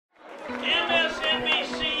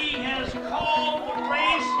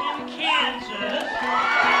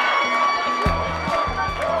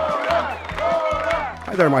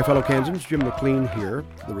there, my fellow Kansans. Jim McLean here.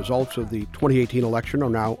 The results of the 2018 election are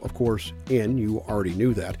now, of course, in. You already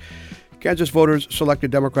knew that. Kansas voters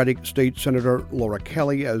selected Democratic State Senator Laura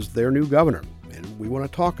Kelly as their new governor, and we want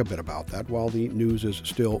to talk a bit about that while the news is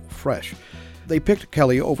still fresh. They picked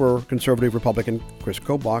Kelly over conservative Republican Chris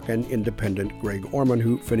Kobach and independent Greg Orman,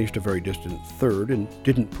 who finished a very distant third and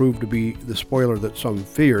didn't prove to be the spoiler that some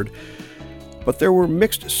feared. But there were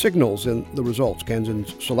mixed signals in the results.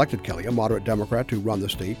 Kansans selected Kelly, a moderate Democrat, to run the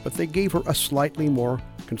state, but they gave her a slightly more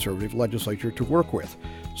conservative legislature to work with.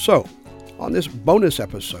 So, on this bonus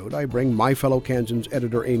episode, I bring my fellow Kansans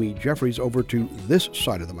editor Amy Jeffries over to this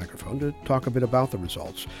side of the microphone to talk a bit about the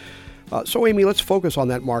results. So, Amy, let's focus on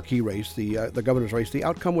that marquee race, the governor's race. The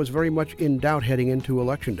outcome was very much in doubt heading into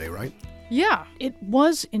Election Day, right? Yeah, it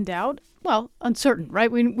was in doubt. Well, uncertain,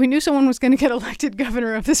 right? We knew someone was going to get elected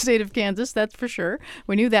governor of the state of Kansas, that's for sure.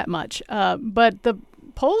 We knew that much. But the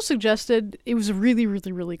polls suggested it was a really,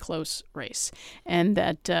 really, really close race, and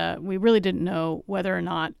that we really didn't know whether or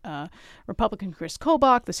not Republican Chris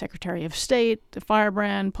Kobach, the Secretary of State, the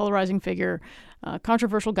firebrand, polarizing figure,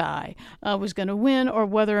 controversial guy, was going to win, or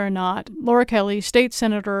whether or not Laura Kelly, state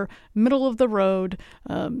senator, middle of the road,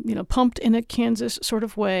 pumped in a Kansas sort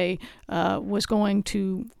of way, was going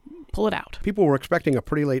to pull it out. People were expecting a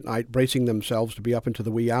pretty late night, bracing themselves to be up into the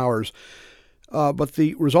wee hours. But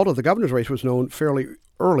the result of the governor's race was known fairly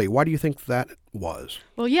early. Why do you think that was?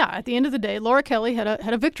 Well, yeah, at the end of the day, Laura Kelly had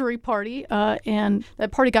a victory party, and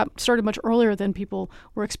that party got started much earlier than people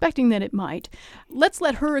were expecting that it might. Let's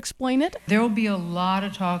let her explain it. There will be a lot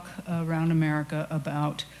of talk around America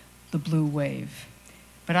about the blue wave,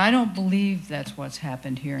 but I don't believe that's what's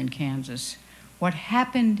happened here in Kansas. What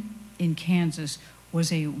happened in Kansas was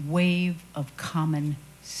a wave of common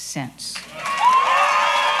sense.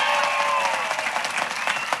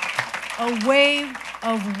 A wave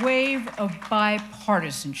of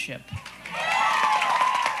bipartisanship.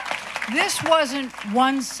 This wasn't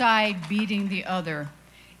one side beating the other.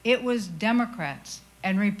 It was Democrats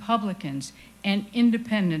and Republicans and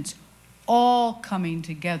independents all coming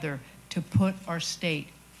together to put our state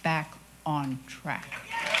back on track.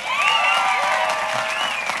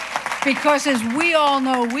 Because as we all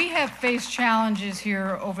know, we have faced challenges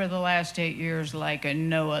here over the last 8 years like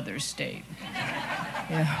no other state.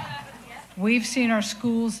 Yeah. We've seen our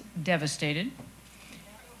schools devastated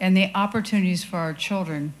and the opportunities for our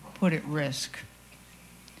children put at risk.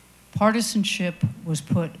 Partisanship was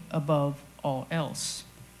put above all else,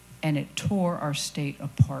 and it tore our state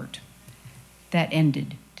apart. That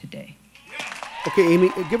ended today. Okay, Amy,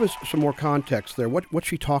 give us some more context there. What's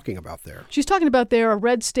she talking about there? She's talking about their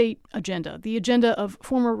red state agenda, the agenda of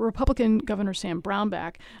former Republican Governor Sam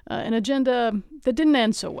Brownback, an agenda that didn't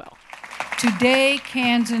end so well. Today,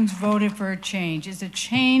 Kansans voted for a change. It's a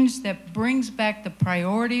change that brings back the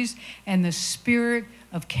priorities and the spirit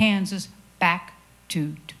of Kansas back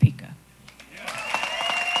to Topeka.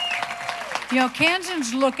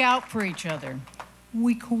 Kansans look out for each other.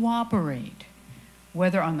 We cooperate,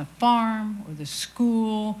 whether on the farm or the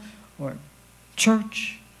school or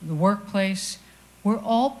church, the workplace. We're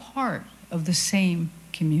all part of the same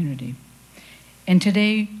community. And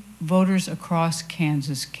today, voters across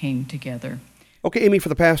Kansas came together. Okay, Amy, for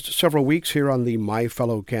the past several weeks here on the My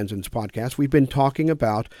Fellow Kansans podcast, we've been talking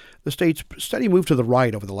about the state's steady move to the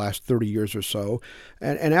right over the last 30 years or so,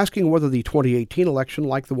 and asking whether the 2018 election,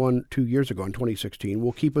 like the one 2 years ago in 2016,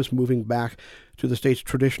 will keep us moving back to the state's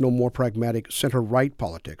traditional, more pragmatic center-right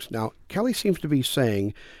politics. Now, Kelly seems to be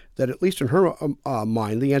saying that, at least in her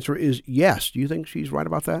mind, the answer is yes. Do you think she's right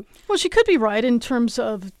about that? Well, she could be right in terms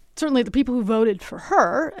of certainly the people who voted for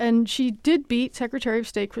her, and she did beat Secretary of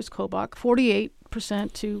State Chris Kobach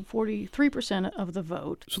 48% to 43% of the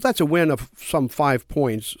vote. So that's a win of some 5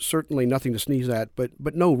 points. Certainly nothing to sneeze at, but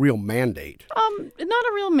no real mandate. Not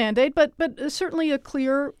a real mandate, but certainly a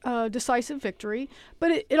clear, decisive victory.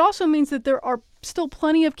 But it also means that there are still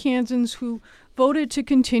plenty of Kansans who voted to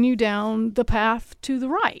continue down the path to the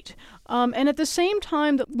right. And at the same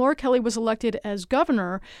time that Laura Kelly was elected as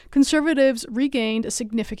governor, conservatives regained a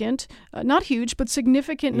significant, not huge, but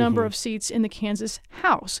significant number of seats in the Kansas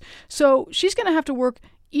House. So she's going to have to work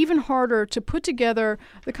even harder to put together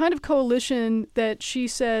the kind of coalition that she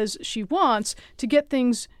says she wants to get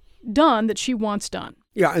things done that she wants done.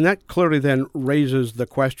 Yeah, and that clearly then raises the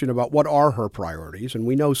question about what are her priorities, and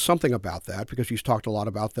we know something about that because she's talked a lot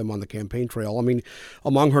about them on the campaign trail. I mean,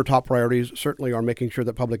 among her top priorities certainly are making sure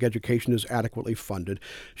that public education is adequately funded.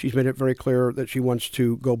 She's made it very clear that she wants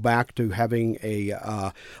to go back to having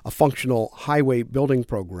a functional highway building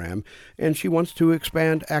program, and she wants to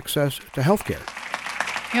expand access to health care.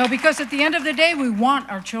 Because at the end of the day, we want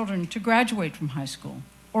our children to graduate from high school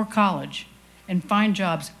or college and find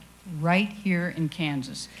jobs right here in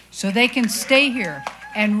Kansas so they can stay here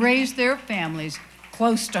and raise their families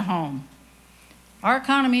close to home. Our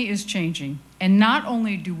economy is changing, and not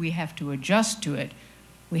only do we have to adjust to it,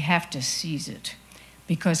 we have to seize it,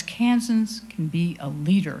 because Kansans can be a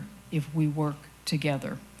leader if we work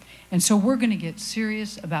together. And so we're going to get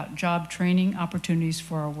serious about job training opportunities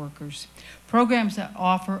for our workers, programs that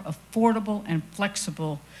offer affordable and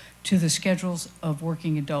flexible to the schedules of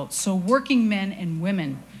working adults, so working men and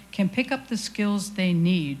women can pick up the skills they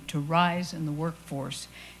need to rise in the workforce,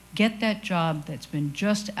 get that job that's been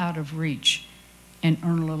just out of reach, and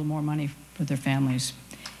earn a little more money for their families,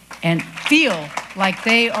 and feel like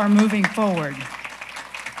they are moving forward.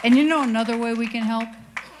 And another way we can help?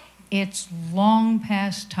 It's long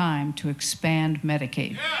past time to expand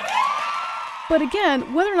Medicaid. But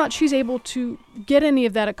again, whether or not she's able to get any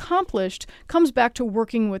of that accomplished comes back to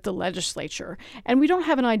working with the legislature. And we don't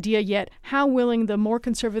have an idea yet how willing the more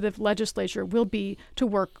conservative legislature will be to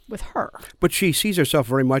work with her. But she sees herself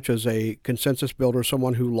very much as a consensus builder,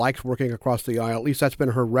 someone who likes working across the aisle. At least that's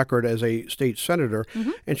been her record as a state senator.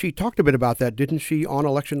 Mm-hmm. And she talked a bit about that, didn't she, on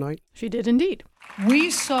election night? She did indeed. We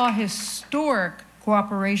saw historic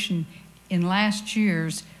cooperation in last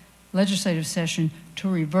year's legislative session to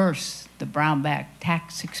reverse the Brownback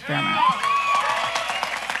tax experiment.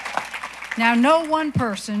 Now, no one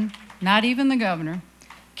person, not even the governor,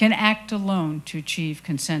 can act alone to achieve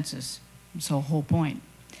consensus. That's the whole point.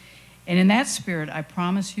 And in that spirit, I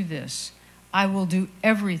promise you this: I will do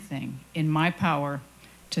everything in my power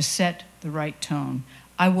to set the right tone.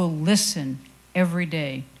 I will listen every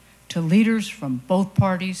day to leaders from both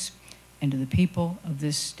parties and to the people of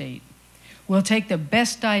this state. We'll take the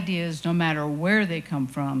best ideas, no matter where they come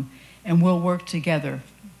from, and we'll work together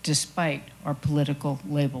despite our political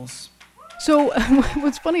labels. So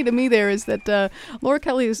what's funny to me there is that Laura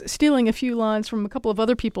Kelly is stealing a few lines from a couple of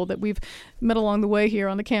other people that we've met along the way here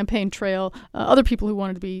on the campaign trail, other people who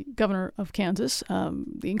wanted to be governor of Kansas,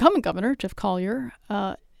 the incumbent governor, Jeff Collier,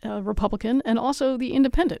 a Republican, and also the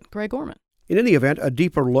independent, Greg Orman. In any event, a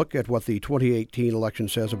deeper look at what the 2018 election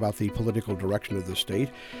says about the political direction of the state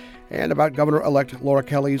and about Governor-elect Laura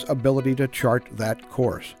Kelly's ability to chart that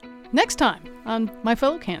course. Next time on My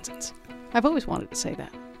Fellow Kansans. I've always wanted to say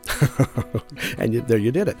that. And there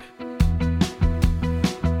you did it.